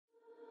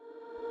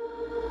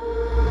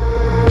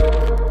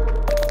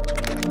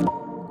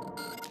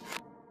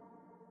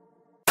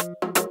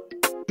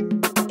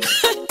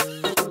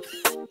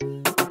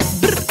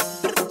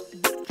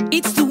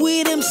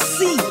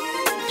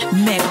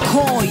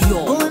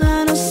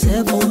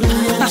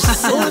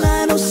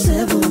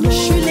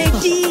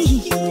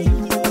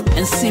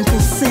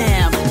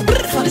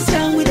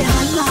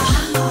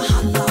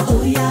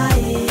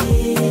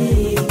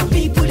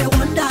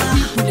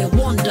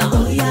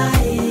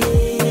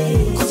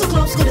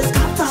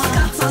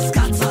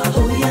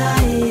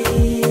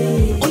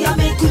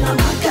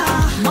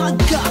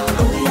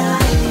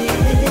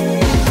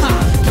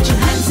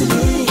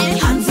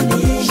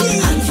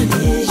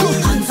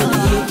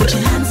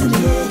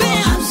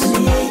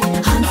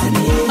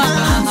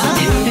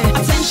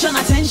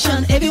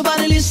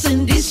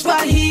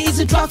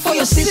for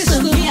your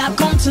system. Me, I've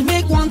come to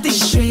make one thing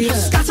straight.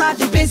 Scatter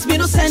the base, me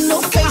no send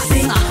no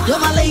facing. You're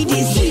my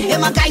ladies,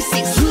 and my guys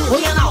six. Oh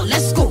yeah, now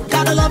let's go.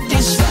 Gotta love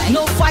this.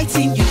 No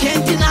fighting, you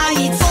can't deny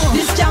it.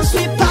 This jam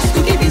sweet pass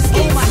to give this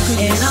game.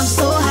 And I'm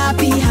so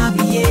happy, yeah.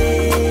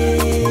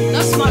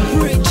 That's my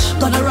bridge.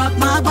 Gonna rock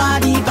my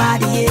body,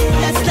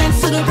 yeah. Let's dance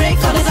to the break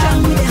of the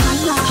time with the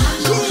holla.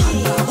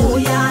 Oh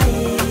yeah,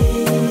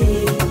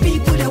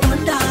 people they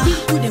wonder,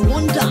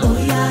 oh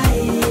yeah.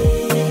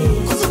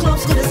 Cause the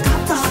clubs go to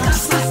scatter.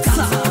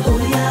 Oh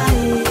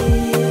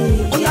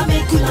yeah,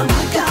 make you la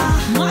maga.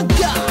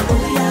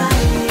 Oh yeah.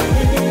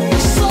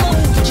 So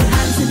put your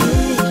hands in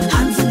it,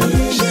 hands in it,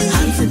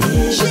 hands in it,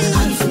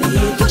 hands in it.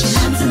 Put your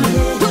hands in it,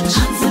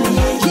 hands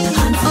in it,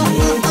 hands in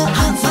it,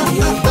 hands in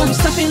it. I'm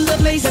stuffing the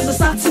place as a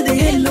Saturday.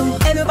 Hello,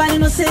 everybody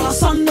know say your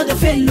son know the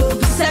fellow.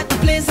 Set the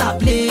place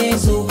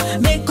ablaze, oh.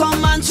 Make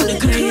command to the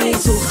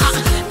craze,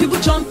 oh. People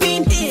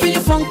jumping,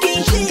 feeling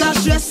funky. Got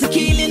stress to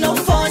killing, no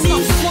funny.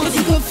 It's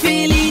a good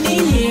feeling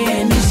in here,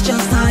 and it's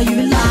just how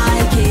you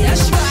like it.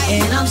 That's right.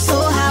 And I'm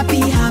so happy,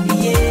 yeah. I'm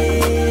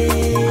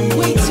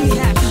way too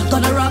happy.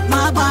 Gonna rock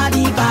my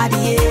body, yeah.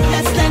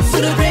 Let's dance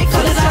to the break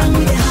of the time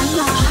with the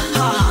holla.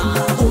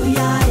 Oh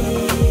yeah,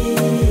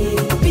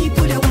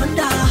 people they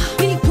wonder,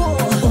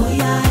 oh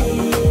yeah.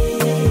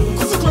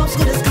 Cause the clubs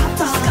go to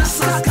scatter.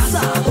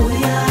 Oh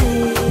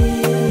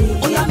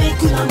yeah,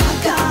 make you la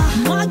maga.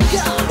 Oh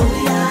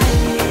yeah.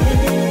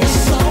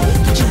 So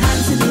put your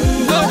hands in it,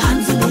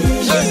 hands in it,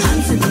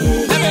 hands in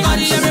it.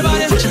 Everybody.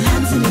 Put your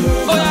hands in it,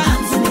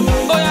 hands in it,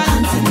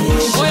 hands in it,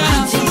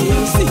 hands in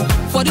it. See,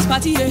 for this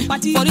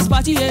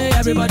party,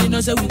 everybody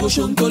knows that we go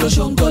shonkolo.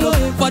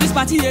 For this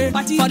party,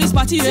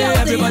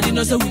 everybody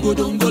knows that we go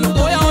dongolo.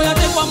 Oh yeah,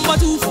 take one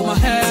bottle for my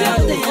head.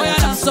 Oh yeah,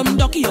 that's some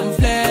ducky and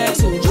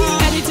flex. Oh,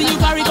 anything you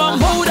carry, come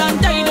hold and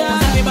tight.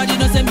 Cause everybody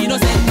knows that me no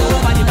send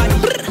nobody.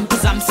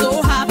 Cause I'm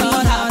so happy,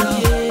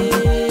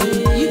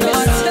 yeah. You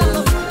better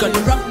tell them. Gonna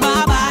rock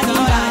my body,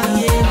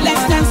 yeah.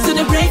 Let's dance to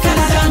the break of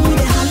the dawn with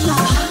the holla.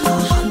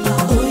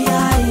 Oh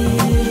yeah,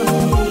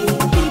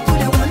 people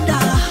they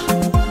wonder,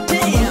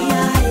 damn.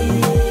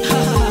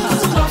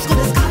 Cause the clubs go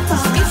to scatter.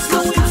 It's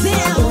going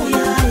down.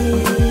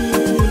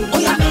 Oh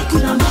yeah, make you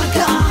la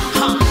maga.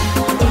 Oh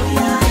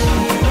yeah.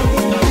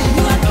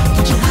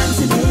 Put your hands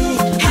in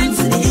it, hands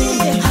in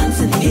it, hands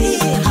in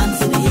it, hands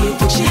in it.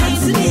 Put your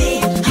hands in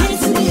it,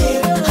 hands in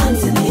it,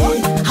 hands in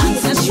it,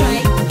 hands. That's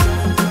right.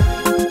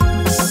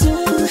 So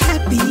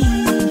happy,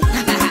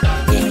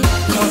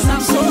 cause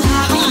I'm so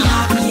happy,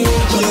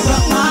 yeah. Gonna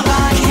rock my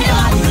body,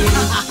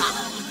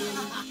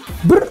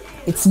 Brr,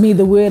 it's me,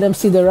 the weird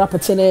MC, the rapper,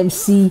 10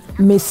 MC,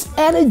 Miss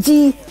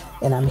Energy,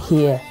 and I'm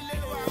here,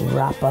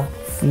 rapper,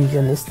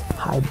 fusionist,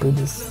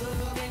 hybridist,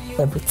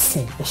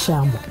 everything, the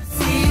shaman.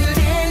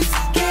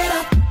 Get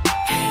up.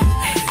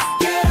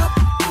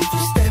 If you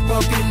step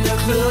up in the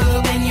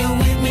club and you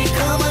with me,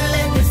 come on,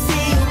 let me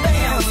see you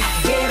bounce.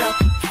 Get up.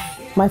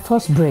 My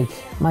first break,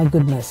 my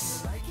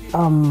goodness,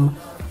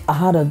 I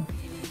had a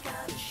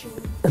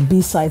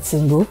B-side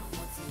single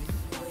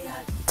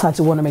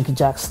titled Wanna Make a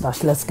Jack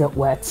Slash Let's Get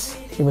Wet.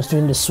 It was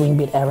during the swing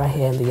beat era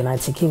here in the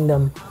United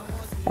Kingdom,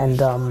 and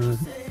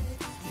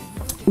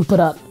we put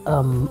out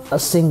a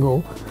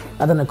single,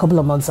 and then a couple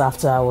of months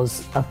after I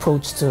was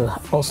approached to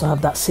also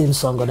have that same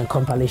song on a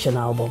compilation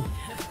album,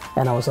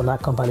 and I was on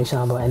that compilation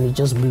album, and it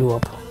just blew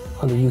up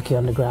on the UK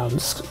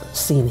underground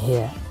scene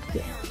here,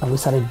 and we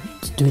started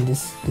doing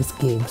these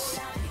gigs.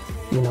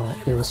 You know,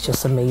 it was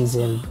just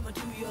amazing.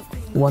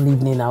 One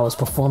evening I was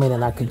performing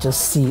and I could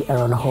just see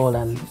Aaron Hall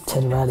and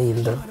Ted Riley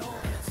in the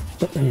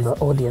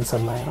audience.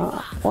 I'm like,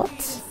 what?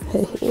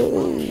 Hey,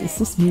 is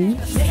this me?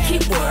 Make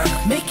it work,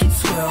 make it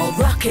swirl,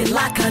 rock it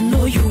like I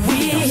know you will.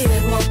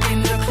 Step up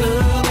in the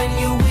club and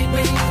you with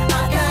me,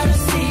 I gotta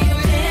see you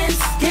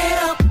dance. Get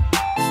up.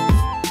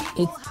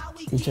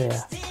 It's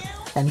Joya.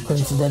 And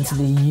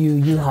coincidentally,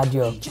 you had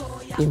your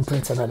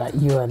imprint on that.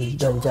 You and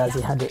Don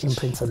Jazzy had your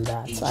imprint on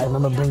that. So I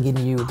remember bringing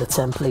you the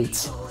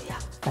template,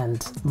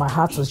 and my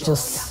heart was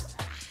just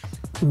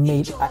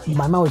made.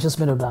 My mind was just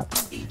made of that.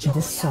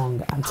 This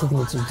song, I'm taking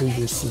it to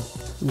JVC,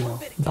 you know,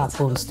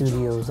 Backbone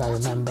Studios. I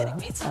remember,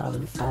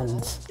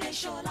 and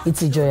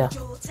it's Joya,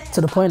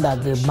 to the point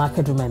that the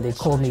market women, they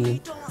call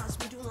me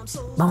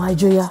Mama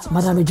Joya,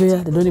 Madam Joya.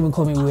 They don't even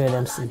call me Weird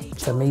MC.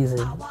 It's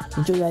amazing.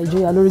 Joya,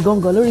 Lori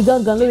Gonga.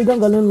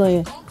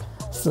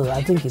 So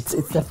I think it's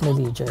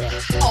definitely Joya.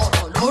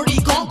 Lori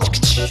Gonga,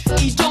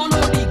 Lori Gonga,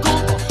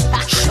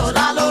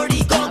 Shola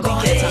Lori Gonga,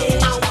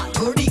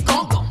 Lori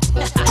Gonga,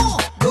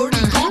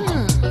 Lori Gonga,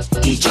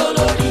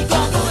 Lori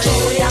Gonga,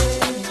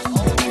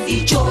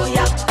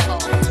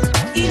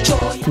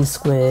 Joya,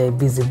 P-Square,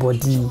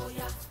 Busybody.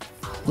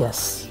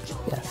 Yes.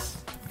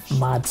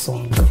 Mad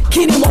song.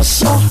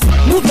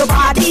 Move your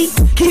body,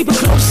 keep it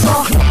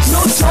closer.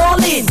 No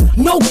stalling,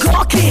 no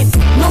gawking,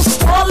 no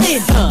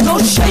stalling, no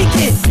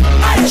shaking.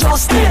 I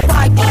just step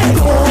like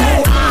go.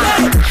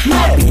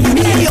 No be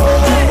me,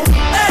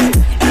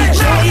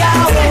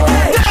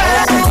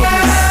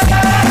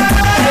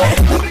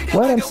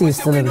 Weird MC is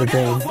still in the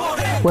game.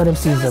 Word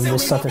MC is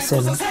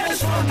resurfacing.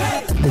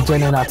 The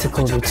genuine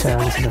article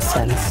returns in a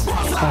sense.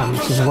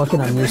 She's working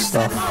on new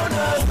stuff,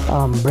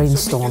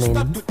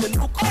 brainstorming.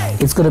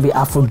 It's going to be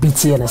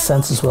Afrobeaty in a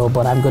sense as well,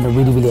 but I'm going to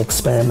really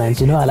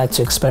experiment. You know, I like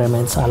to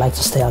experiment, so I like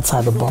to stay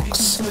outside the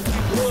box.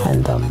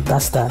 And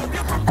that's that.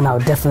 And I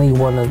would definitely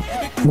want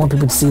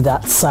people to see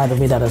that side of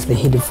me that has been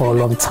hidden for a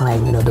long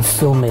time. You know, the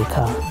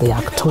filmmaker, the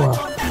actor,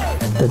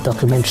 the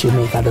documentary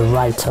maker, the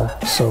writer.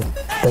 So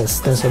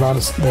there's a lot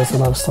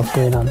of stuff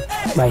going on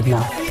right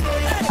now,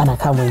 and I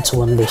can't wait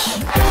to unleash.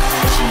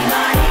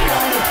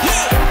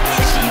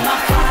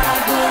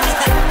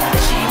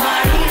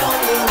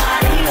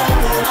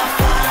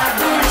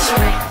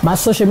 My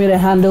social media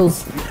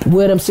handles: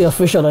 Word MC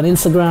Official on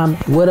Instagram,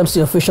 Word MC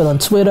Official on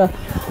Twitter,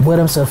 Word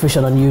MC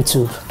Official on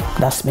YouTube.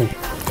 That's me.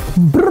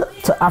 Brr,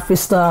 to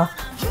Afristar,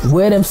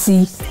 Word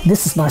MC.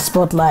 This is my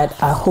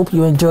spotlight. I hope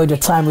you enjoyed your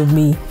time with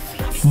me.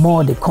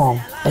 More to come.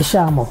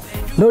 Eshamo.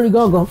 Lori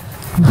Gogo.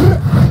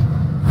 Brr.